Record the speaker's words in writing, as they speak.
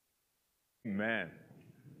Man.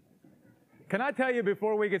 Can I tell you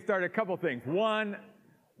before we get started a couple things? One,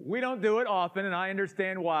 we don't do it often, and I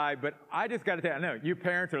understand why, but I just got to tell you, I know you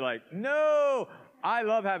parents are like, no, I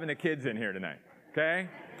love having the kids in here tonight, okay?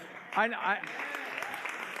 I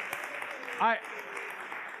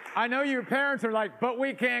know your parents are like, but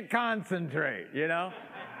we can't concentrate, you know?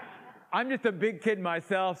 I'm just a big kid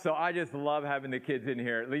myself, so I just love having the kids in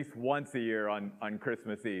here at least once a year on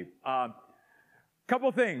Christmas Eve.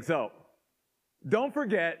 Couple things, so don't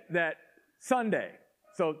forget that Sunday,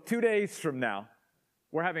 so 2 days from now,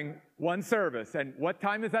 we're having one service. And what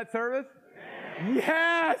time is that service?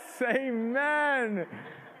 Yes! Amen!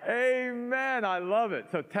 Amen! I love it.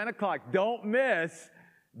 So 10 o'clock. Don't miss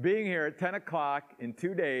being here at 10 o'clock in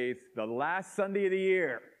 2 days, the last Sunday of the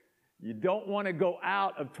year. You don't want to go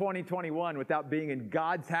out of 2021 without being in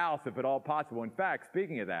God's house, if at all possible. In fact,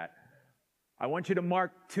 speaking of that, I want you to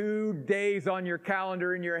mark 2 days on your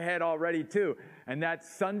calendar in your head already, too. And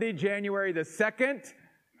that's Sunday, January the 2nd,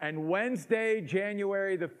 and Wednesday,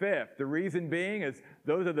 January the 5th. The reason being is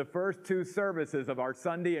those are the first 2 services of our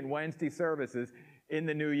Sunday and Wednesday services in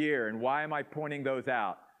the new year. And why am I pointing those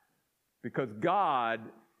out? Because God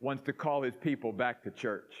wants to call His people back to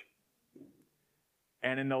church.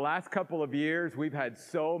 And in the last couple of years, we've had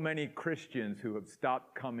so many Christians who have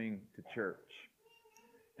stopped coming to church.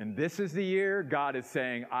 And this is the year God is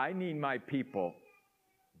saying, I need my people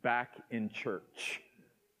back in church.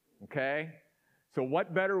 Okay? So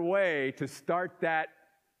what better way to start that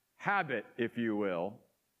habit, if you will,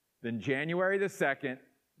 than January the 2nd,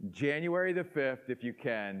 January the 5th, if you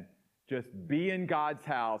can, just be in God's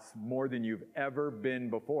house more than you've ever been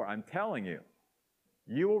before. I'm telling you,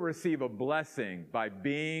 you will receive a blessing by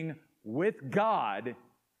being with God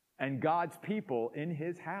and God's people in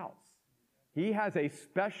His house. He has a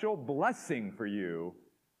special blessing for you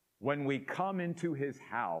when we come into His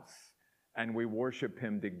house and we worship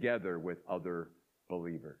Him together with other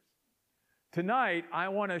believers. Tonight, I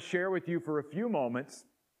want to share with you for a few moments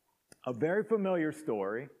a very familiar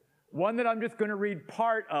story, one that I'm just going to read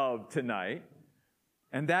part of tonight,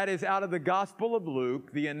 and that is out of the Gospel of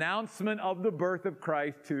Luke, the announcement of the birth of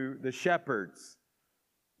Christ to the shepherds.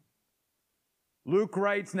 Luke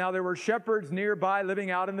writes, now there were shepherds nearby living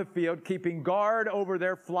out in the field, keeping guard over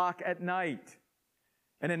their flock at night.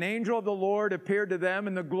 And an angel of the Lord appeared to them,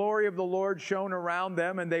 and the glory of the Lord shone around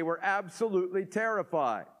them, and they were absolutely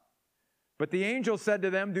terrified. But the angel said to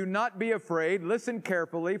them, do not be afraid. Listen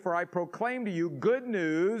carefully, for I proclaim to you good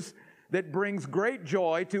news that brings great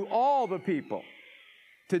joy to all the people.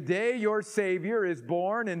 Today your Savior is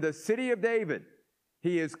born in the city of David.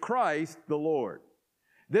 He is Christ the Lord.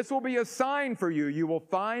 This will be a sign for you. You will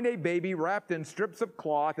find a baby wrapped in strips of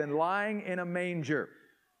cloth and lying in a manger.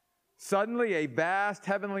 Suddenly a vast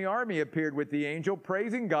heavenly army appeared with the angel,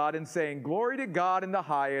 praising God and saying, glory to God in the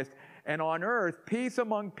highest, and on earth peace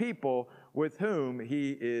among people with whom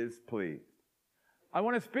He is pleased. I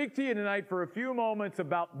want to speak to you tonight for a few moments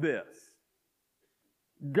about this.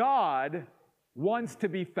 God wants to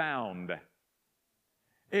be found.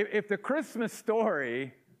 If the Christmas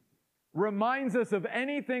story reminds us of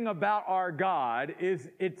anything about our God,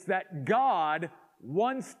 it's that God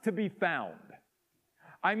wants to be found.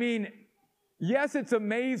 I mean, yes, it's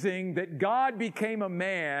amazing that God became a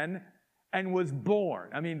man and was born.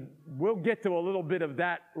 I mean, we'll get to a little bit of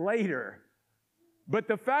that later. But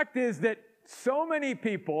the fact is that so many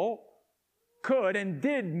people could and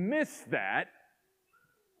did miss that.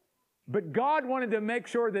 But God wanted to make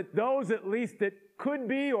sure that those at least that could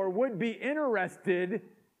be or would be interested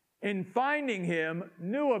in finding Him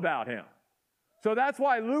knew about Him. So that's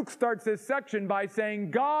why Luke starts this section by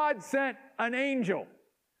saying God sent an angel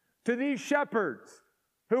to these shepherds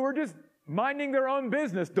who were just minding their own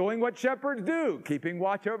business, doing what shepherds do, keeping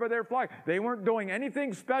watch over their flock. They weren't doing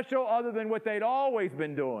anything special other than what they'd always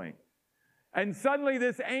been doing. And suddenly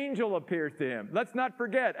this angel appears to him. Let's not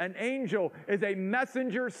forget, an angel is a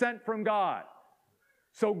messenger sent from God.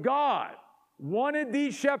 So God wanted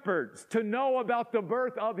these shepherds to know about the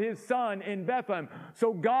birth of His Son in Bethlehem.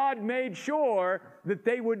 So God made sure that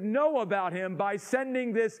they would know about Him by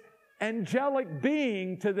sending this angelic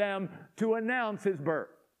being to them to announce His birth.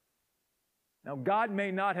 Now, God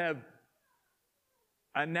may not have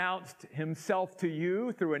announced Himself to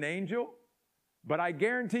you through an angel, but I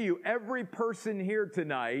guarantee you, every person here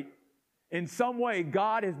tonight, in some way,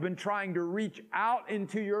 God has been trying to reach out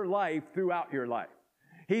into your life throughout your life.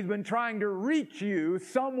 He's been trying to reach you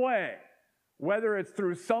some way, whether it's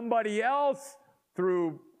through somebody else,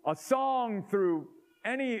 through a song, through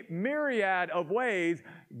any myriad of ways.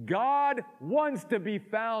 God wants to be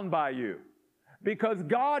found by you. because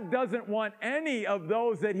God doesn't want any of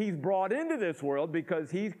those that He's brought into this world,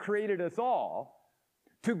 because He's created us all,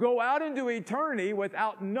 to go out into eternity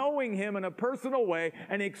without knowing Him in a personal way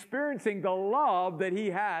and experiencing the love that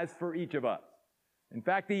He has for each of us. In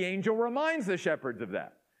fact, the angel reminds the shepherds of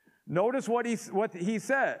that. Notice what he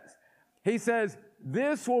says. He says,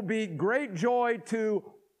 this will be great joy to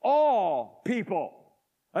all people.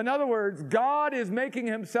 In other words, God is making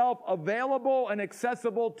Himself available and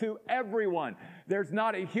accessible to everyone. There's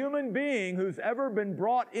not a human being who's ever been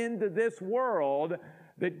brought into this world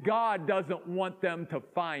that God doesn't want them to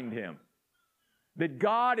find Him. That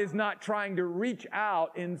God is not trying to reach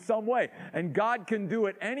out in some way. And God can do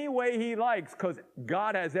it any way He likes, because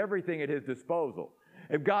God has everything at His disposal.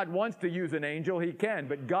 If God wants to use an angel, He can.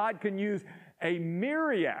 But God can use a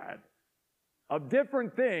myriad of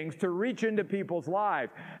different things to reach into people's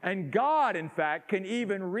lives. And God, in fact, can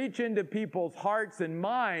even reach into people's hearts and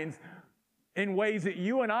minds in ways that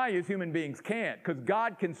you and I as human beings can't, because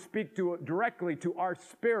God can speak directly to our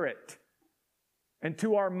spirit and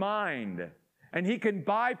to our mind. And He can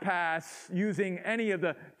bypass using any of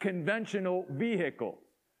the conventional vehicles.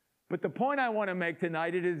 But the point I want to make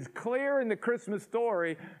tonight, it is clear in the Christmas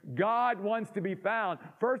story, God wants to be found,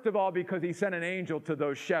 first of all, because He sent an angel to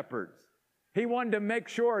those shepherds. He wanted to make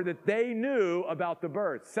sure that they knew about the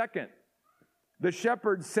birth. Second, the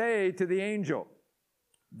shepherds say to the angel,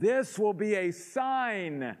 this will be a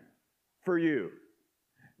sign for you,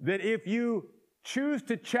 that if you choose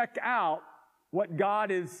to check out what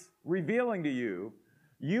God is revealing to you,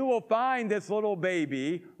 you will find this little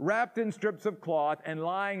baby wrapped in strips of cloth and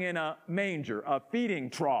lying in a manger, a feeding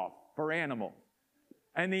trough for animals.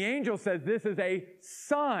 And the angel says this is a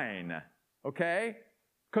sign, okay?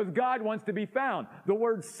 Because God wants to be found. The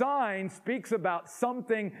word sign speaks about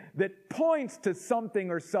something that points to something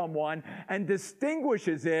or someone and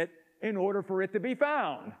distinguishes it in order for it to be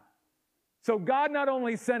found. So God not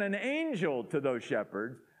only sent an angel to those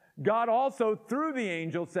shepherds, God also, through the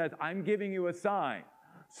angel, says, I'm giving you a sign.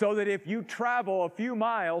 So that if you travel a few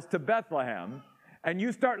miles to Bethlehem and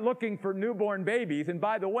you start looking for newborn babies, and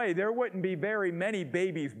by the way, there wouldn't be very many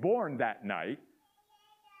babies born that night,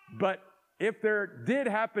 but if there did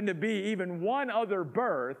happen to be even one other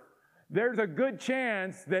birth, there's a good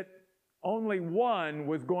chance that only one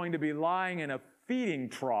was going to be lying in a feeding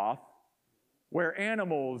trough where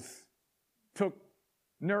animals took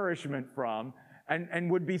nourishment from and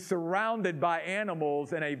would be surrounded by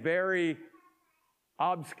animals in a very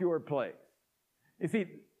obscure place. You see,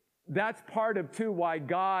 that's part of, too, why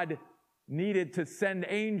God needed to send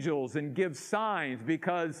angels and give signs,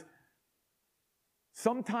 because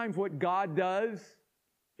sometimes what God does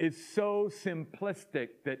is so simplistic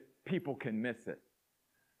that people can miss it.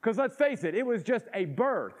 Because let's face it, it was just a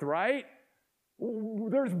birth, right?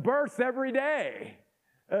 There's births every day.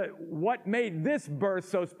 What made this birth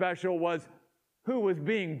so special was who was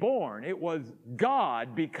being born. It was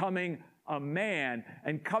God becoming a man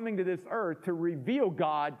and coming to this earth to reveal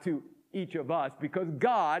God to each of us, because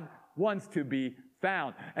God wants to be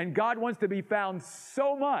found. And God wants to be found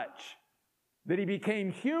so much that He became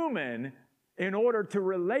human in order to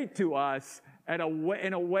relate to us in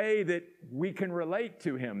a way that we can relate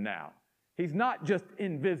to Him now. He's not just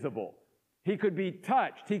invisible. He could be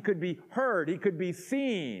touched. He could be heard. He could be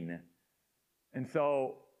seen. And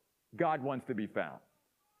so God wants to be found.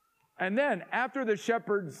 And then after the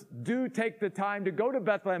shepherds do take the time to go to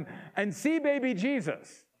Bethlehem and see baby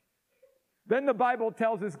Jesus, then the Bible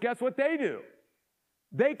tells us, guess what they do?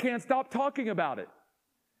 They can't stop talking about it.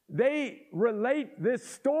 They relate this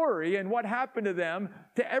story and what happened to them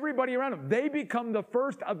to everybody around them. They become the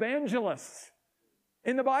first evangelists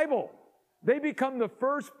in the Bible. They become the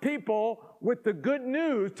first people with the good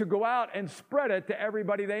news to go out and spread it to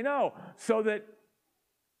everybody they know, so that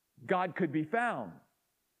God could be found.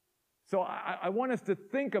 So I want us to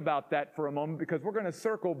think about that for a moment, because we're going to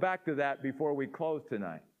circle back to that before we close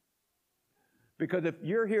tonight. Because if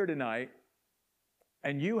you're here tonight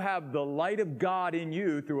and you have the light of God in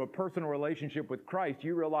you through a personal relationship with Christ,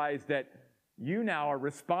 you realize that you now are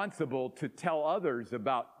responsible to tell others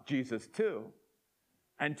about Jesus too,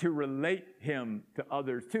 and to relate Him to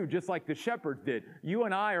others too, just like the shepherds did. You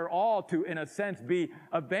and I are all to, in a sense, be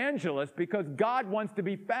evangelists, because God wants to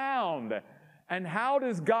be found. And how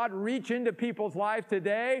does God reach into people's lives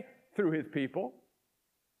today? Through His people.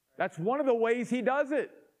 That's one of the ways He does it.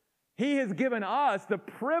 He has given us the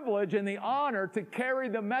privilege and the honor to carry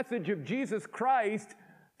the message of Jesus Christ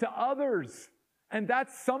to others. And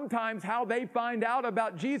that's sometimes how they find out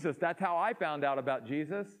about Jesus. That's how I found out about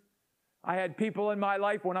Jesus. I had people in my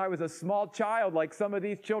life when I was a small child, like some of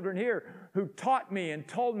these children here, who taught me and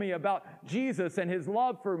told me about Jesus and his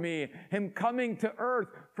love for me, him coming to earth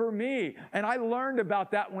for me. And I learned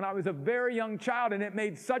about that when I was a very young child, and it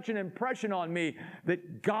made such an impression on me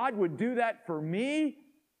that God would do that for me,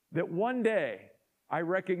 that one day I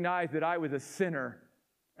recognized that I was a sinner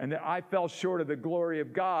and that I fell short of the glory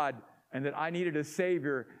of God, and that I needed a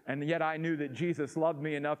Savior, and yet I knew that Jesus loved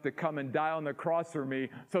me enough to come and die on the cross for me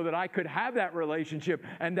so that I could have that relationship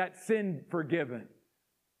and that sin forgiven.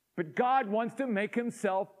 But God wants to make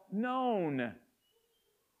himself known.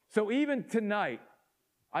 So even tonight,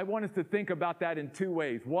 I want us to think about that in two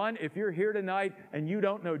ways. One, if you're here tonight and you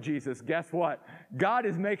don't know Jesus, guess what? God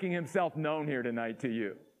is making himself known here tonight to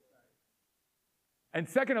you. And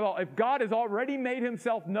second of all, if God has already made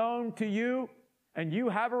himself known to you, and you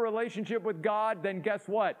have a relationship with God, then guess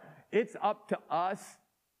what? It's up to us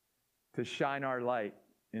to shine our light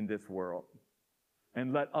in this world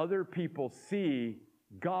and let other people see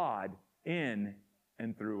God in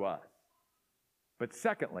and through us. But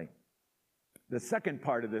secondly, the second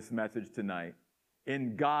part of this message tonight,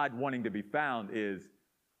 in God wanting to be found, is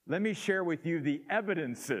let me share with you the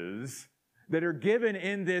evidences that are given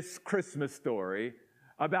in this Christmas story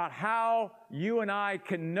about how you and I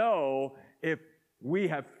can know if we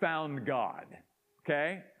have found God,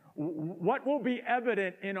 okay? What will be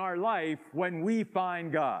evident in our life when we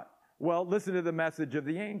find God? Well, listen to the message of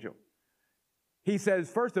the angel. He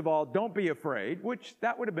says, first of all, don't be afraid, which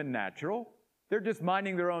that would have been natural. They're just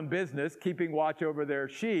minding their own business, keeping watch over their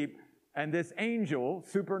sheep, and this angel,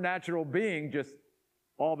 supernatural being, just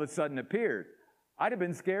all of a sudden appeared. I'd have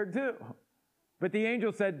been scared too. But the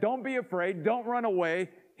angel said, don't be afraid, don't run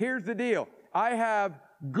away. Here's the deal. I have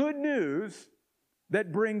good news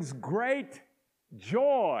that brings great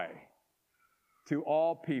joy to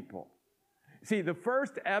all people. See, the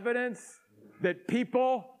first evidence that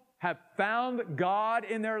people have found God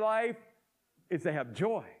in their life is they have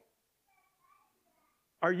joy.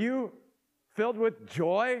 Are you filled with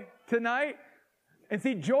joy tonight? And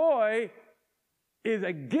see, joy is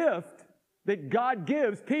a gift that God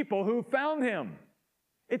gives people who found him.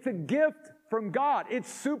 It's a gift from God. It's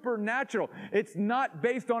supernatural. It's not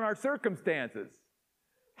based on our circumstances.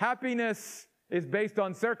 Happiness is based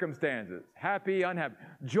on circumstances. Happy, unhappy.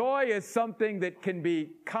 Joy is something that can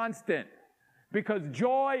be constant, because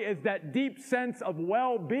joy is that deep sense of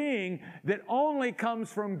well-being that only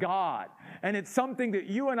comes from God. And it's something that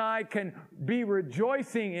you and I can be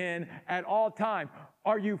rejoicing in at all times.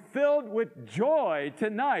 Are you filled with joy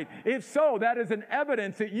tonight? If so, that is an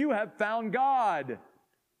evidence that you have found God.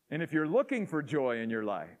 And if you're looking for joy in your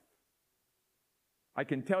life, I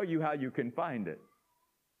can tell you how you can find it.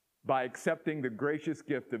 By accepting the gracious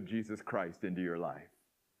gift of Jesus Christ into your life.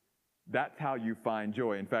 That's how you find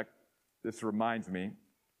joy. In fact, this reminds me,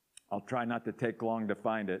 I'll try not to take long to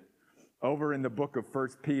find it. Over in the book of 1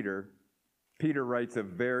 Peter, Peter writes a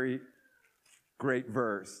very great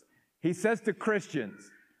verse. He says to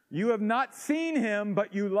Christians, you have not seen him,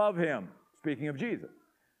 but you love him. Speaking of Jesus.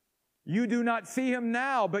 You do not see him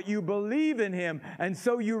now, but you believe in him, and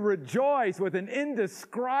so you rejoice with an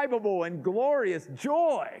indescribable and glorious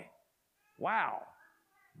joy. Wow.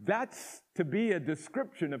 That's to be a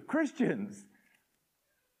description of Christians.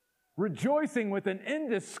 Rejoicing with an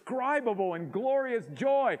indescribable and glorious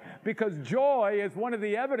joy, because joy is one of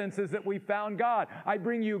the evidences that we found God. I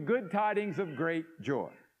bring you good tidings of great joy.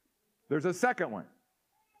 There's a second one,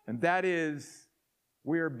 and that is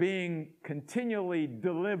we are being continually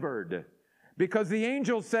delivered, because the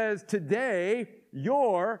angel says today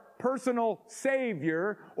your personal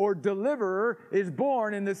Savior or deliverer is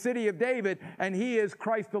born in the city of David, and he is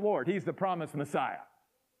Christ the Lord. He's the promised Messiah.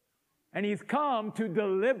 And he's come to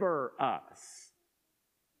deliver us.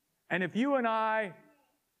 And if you and I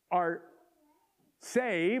are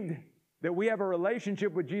saved, that we have a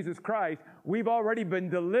relationship with Jesus Christ, we've already been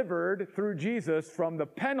delivered through Jesus from the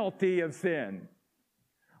penalty of sin.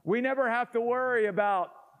 We never have to worry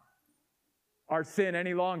about our sin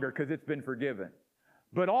any longer because it's been forgiven.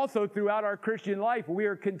 But also throughout our Christian life, we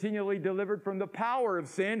are continually delivered from the power of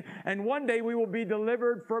sin, and one day we will be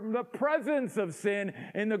delivered from the presence of sin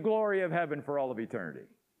in the glory of heaven for all of eternity.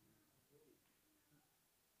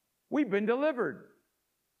 We've been delivered.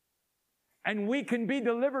 And we can be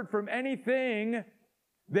delivered from anything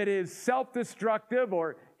that is self-destructive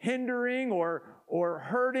or hindering or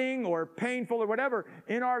hurting or painful or whatever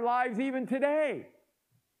in our lives even today.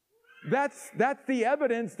 That's the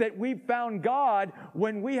evidence that we've found God,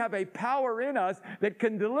 when we have a power in us that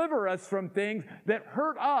can deliver us from things that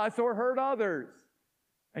hurt us or hurt others.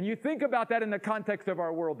 And you think about that in the context of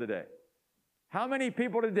our world today. How many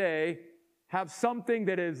people today have something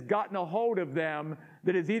that has gotten a hold of them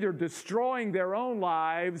that is either destroying their own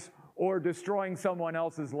lives or destroying someone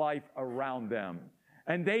else's life around them.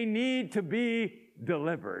 And they need to be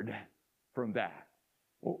delivered from that.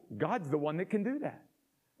 Well, God's the one that can do that.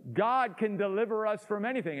 God can deliver us from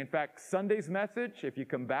anything. In fact, Sunday's message, if you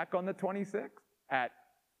come back on the 26th at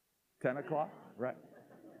 10 o'clock, right?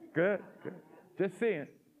 Good. Just seeing.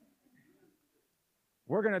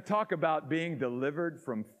 We're going to talk about being delivered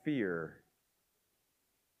from fear.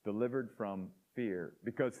 Delivered from fear.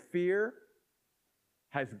 Because fear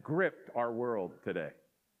has gripped our world today.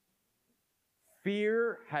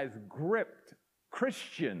 Fear has gripped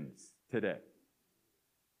Christians today.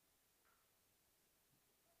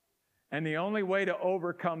 And the only way to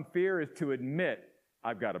overcome fear is to admit,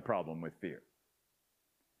 I've got a problem with fear.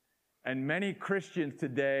 And many Christians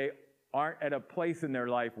today aren't at a place in their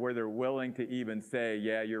life where they're willing to even say,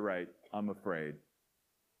 yeah, you're right, I'm afraid.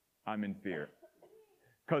 I'm in fear.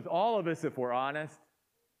 Because all of us, if we're honest,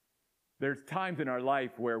 there's times in our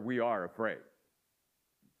life where we are afraid.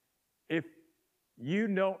 If you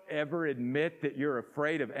don't ever admit that you're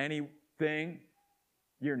afraid of anything,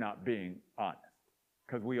 you're not being honest.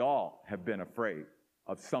 Because we all have been afraid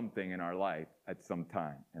of something in our life at some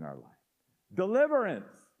time in our life.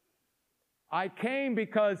 Deliverance. I came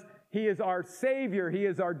because He is our Savior. He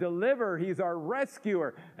is our deliverer. He is our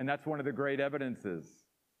rescuer. And that's one of the great evidences.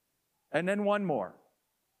 And then one more.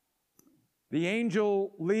 The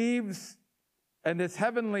angel leaves, and this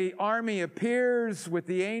heavenly army appears with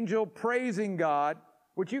the angel praising God,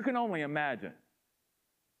 which you can only imagine.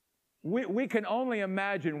 We can only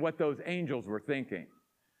imagine what those angels were thinking.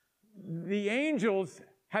 The angels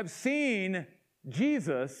have seen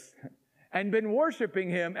Jesus and been worshiping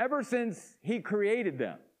Him ever since He created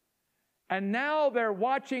them. And now they're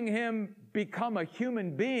watching Him become a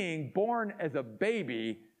human being born as a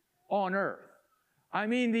baby on earth. I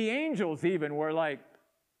mean, the angels even were like,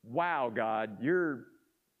 wow, God, you're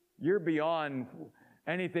beyond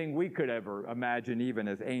anything we could ever imagine, even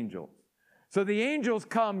as angels. So the angels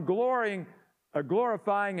come glorifying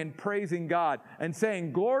and praising God and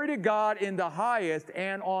saying, glory to God in the highest,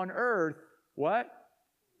 and on earth, what?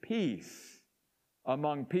 Peace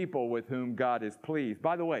among people with whom God is pleased.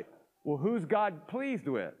 By the way, well, who's God pleased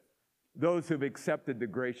with? Those who've accepted the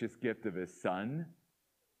gracious gift of His Son.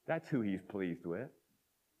 That's who He's pleased with.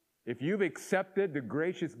 If you've accepted the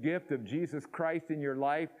gracious gift of Jesus Christ in your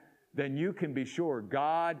life, then you can be sure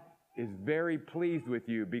God is very pleased with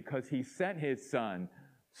you, because He sent His Son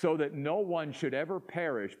so that no one should ever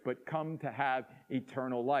perish but come to have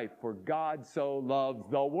eternal life. For God so loves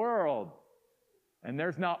the world. And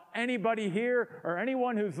there's not anybody here or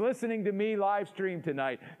anyone who's listening to me live stream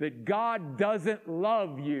tonight that God doesn't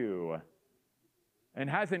love you and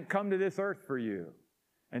hasn't come to this earth for you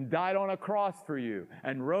and died on a cross for you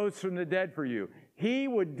and rose from the dead for you. He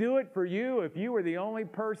would do it for you if you were the only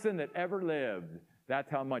person that ever lived. That's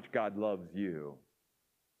how much God loves you.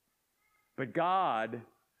 But God,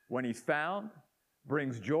 when He's found,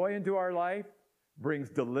 brings joy into our life, brings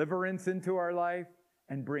deliverance into our life,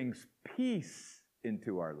 and brings peace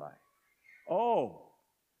into our life. Oh,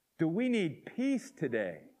 do we need peace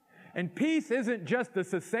today? And peace isn't just the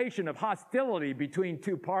cessation of hostility between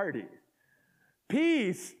two parties.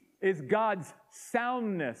 Peace is God's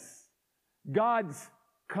soundness, God's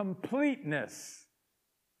completeness,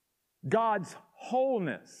 God's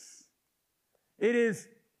wholeness. It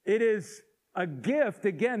is a gift,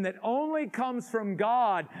 again, that only comes from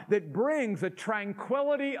God, that brings a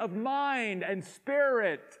tranquility of mind and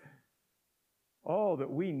spirit. Oh,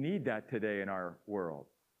 that we need that today in our world.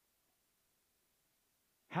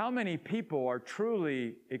 How many people are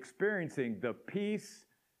truly experiencing the peace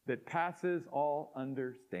that passes all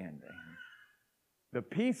understanding? The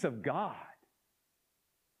peace of God.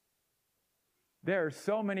 There are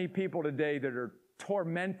so many people today that are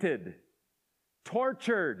tormented,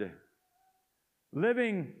 tortured,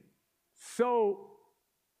 living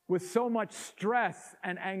with so much stress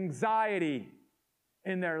and anxiety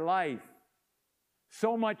in their life,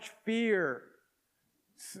 so much fear,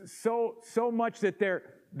 so much that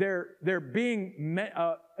they're being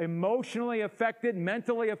emotionally affected,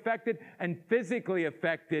 mentally affected, and physically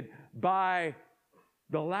affected by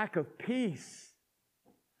the lack of peace.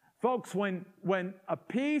 Folks, when a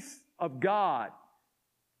peace of God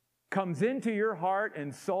comes into your heart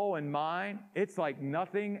and soul and mind, it's like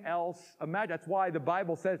nothing else. Imagine. That's why the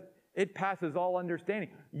Bible says it passes all understanding.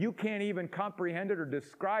 You can't even comprehend it or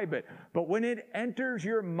describe it. But when it enters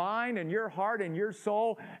your mind and your heart and your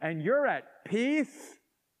soul, and you're at peace,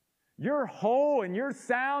 you're whole and you're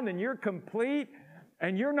sound and you're complete,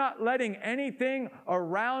 and you're not letting anything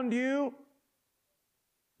around you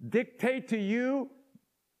dictate to you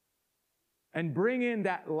and bring in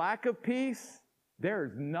that lack of peace, there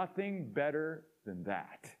is nothing better than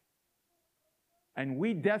that. And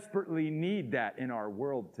we desperately need that in our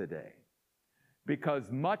world today.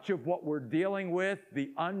 Because much of what we're dealing with,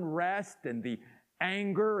 the unrest and the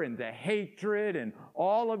anger and the hatred and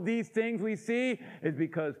all of these things we see, is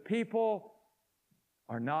because people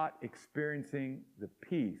are not experiencing the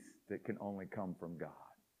peace that can only come from God.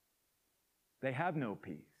 They have no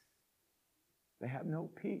peace. They have no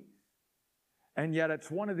peace. And yet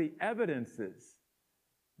it's one of the evidences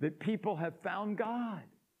that people have found God.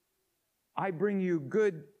 I bring you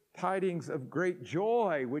good tidings of great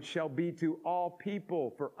joy, which shall be to all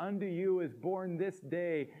people. For unto you is born this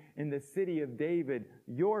day in the city of David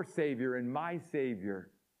your Savior and my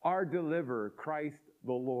Savior, our deliverer, Christ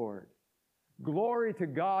the Lord. Glory to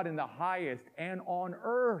God in the highest, and on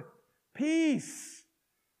earth peace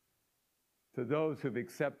to those who've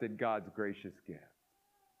accepted God's gracious gift.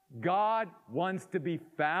 God wants to be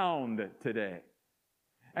found today.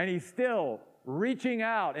 And He's still reaching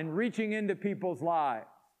out and reaching into people's lives.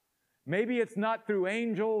 Maybe it's not through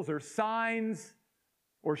angels or signs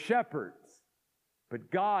or shepherds,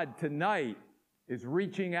 but God tonight is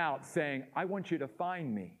reaching out saying, I want you to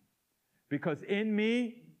find me, because in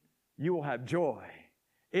me you will have joy.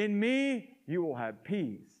 In me you will have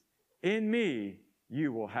peace. In me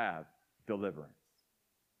you will have deliverance.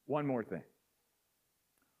 One more thing.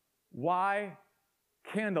 Why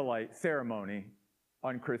candlelight ceremony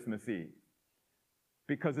on Christmas Eve?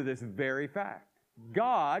 Because of this very fact.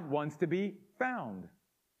 God wants to be found.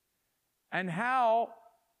 And how,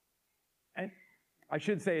 and I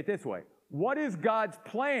should say it this way, what is God's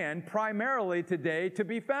plan primarily today to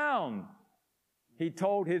be found? He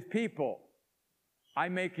told His people, I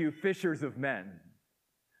make you fishers of men.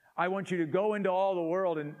 I want you to go into all the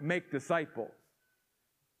world and make disciples,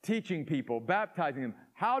 teaching people, baptizing them.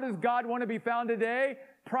 How does God want to be found today?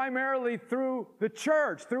 Primarily through the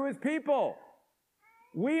church, through His people.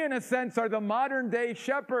 We, in a sense, are the modern-day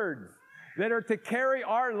shepherds that are to carry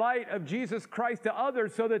our light of Jesus Christ to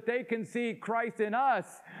others so that they can see Christ in us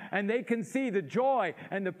and they can see the joy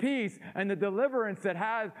and the peace and the deliverance that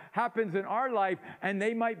happens in our life, and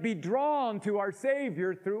they might be drawn to our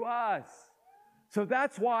Savior through us. So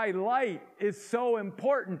that's why light is so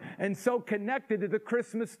important and so connected to the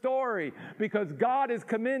Christmas story, because God has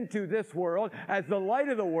come into this world as the light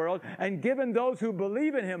of the world and given those who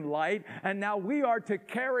believe in Him light, and now we are to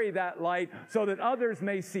carry that light so that others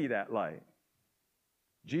may see that light.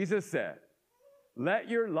 Jesus said, let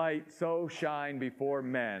your light so shine before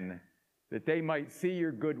men that they might see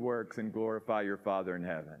your good works and glorify your Father in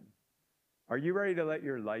heaven. Are you ready to let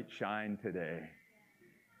your light shine today?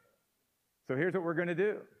 So here's what we're going to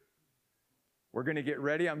do. We're going to get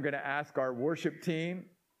ready. I'm going to ask our worship team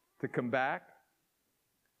to come back.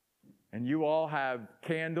 And you all have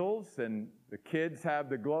candles, and the kids have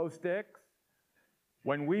the glow sticks.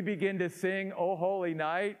 When we begin to sing, O Holy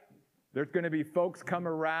Night, there's going to be folks come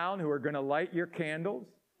around who are going to light your candles.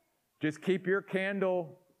 Just keep your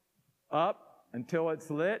candle up until it's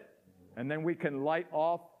lit, and then we can light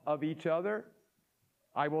off of each other.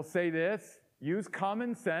 I will say this, use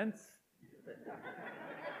common sense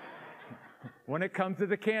when it comes to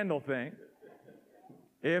the candle thing.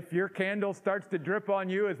 If your candle starts to drip on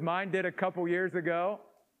you, as mine did a couple years ago,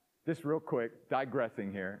 just real quick,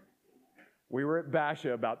 digressing here. We were at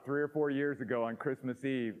Basha about 3 or 4 years ago on Christmas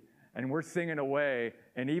Eve, and we're singing away,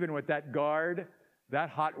 and even with that guard, that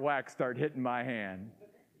hot wax started hitting my hand.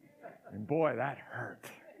 And boy, that hurt.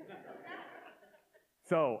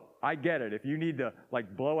 So I get it. If you need to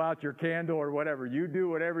blow out your candle or whatever, you do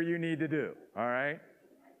whatever you need to do, all right?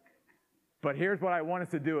 But here's what I want us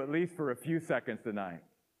to do, at least for a few seconds tonight.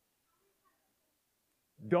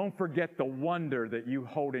 Don't forget the wonder that you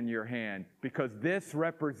hold in your hand, because this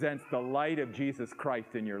represents the light of Jesus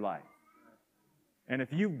Christ in your life. And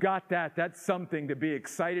if you've got that, that's something to be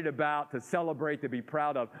excited about, to celebrate, to be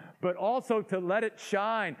proud of, but also to let it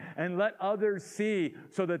shine and let others see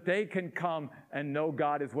so that they can come and know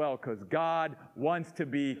God as well, because God wants to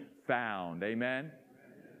be found. Amen?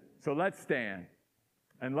 So let's stand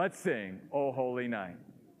and let's sing, O Holy Night.